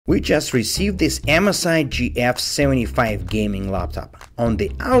We just received this MSI GF75 gaming laptop. On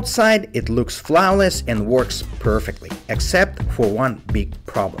the outside it looks flawless and works perfectly, except for one big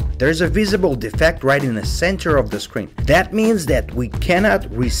problem. There's a visible defect right in the center of the screen. That means that we cannot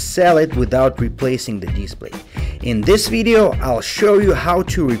resell it without replacing the display. In this video, I'll show you how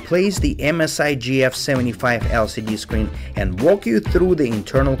to replace the MSI GF75 LCD screen and walk you through the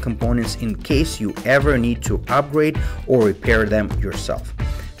internal components in case you ever need to upgrade or repair them yourself.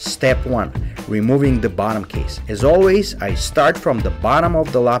 Step 1. Removing the bottom case. As always, I start from the bottom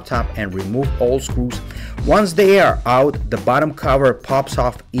of the laptop and remove all screws. Once they are out, the bottom cover pops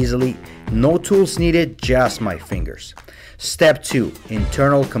off easily. No tools needed, just my fingers. Step 2.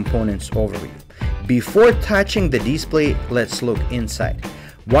 Internal components overview. Before touching the display, let's look inside.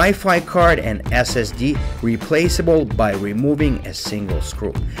 Wi-Fi card and SSD replaceable by removing a single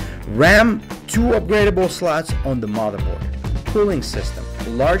screw. RAM, 2 upgradable slots on the motherboard. Cooling system,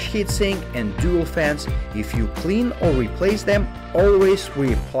 large heatsink and dual fans. If you clean or replace them, always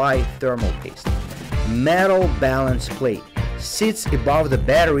reapply thermal paste. Metal balance plate sits above the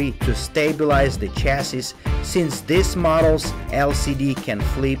battery to stabilize the chassis, since this model's LCD can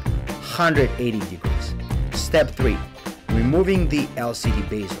flip 180 degrees. Step 3. Removing the LCD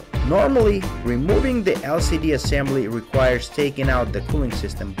bezel. Normally, removing the LCD assembly requires taking out the cooling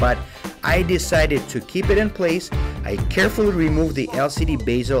system, but I decided to keep it in place. I carefully removed the LCD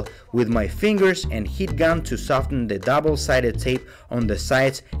bezel with my fingers and heat gun to soften the double-sided tape on the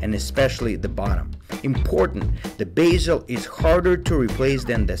sides and especially the bottom. Important, the bezel is harder to replace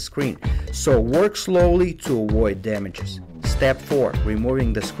than the screen, so work slowly to avoid damages. Step 4.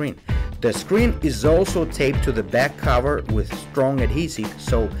 Removing the screen. The screen is also taped to the back cover with strong adhesive,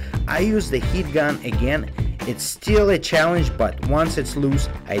 so I use the heat gun again. It's still a challenge, but once it's loose,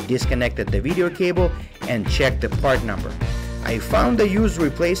 I disconnected the video cable and checked the part number. I found the used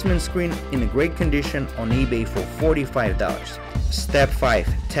replacement screen in a great condition on eBay for $45. Step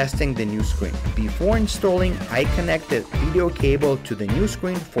 5. Testing the new screen. Before installing, I connect the video cable to the new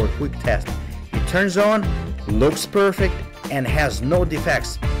screen for a quick test. It turns on, looks perfect, and has no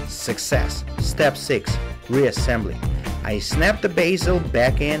defects. Success. Step 6. Reassembly. I snapped the bezel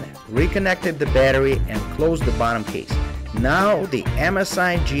back in, reconnected the battery, and closed the bottom case. Now the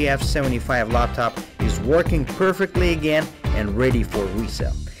MSI GF75 laptop is working perfectly again and ready for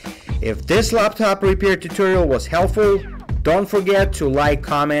resale. If this laptop repair tutorial was helpful, don't forget to like,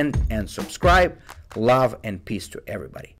 comment, and subscribe. Love and peace to everybody.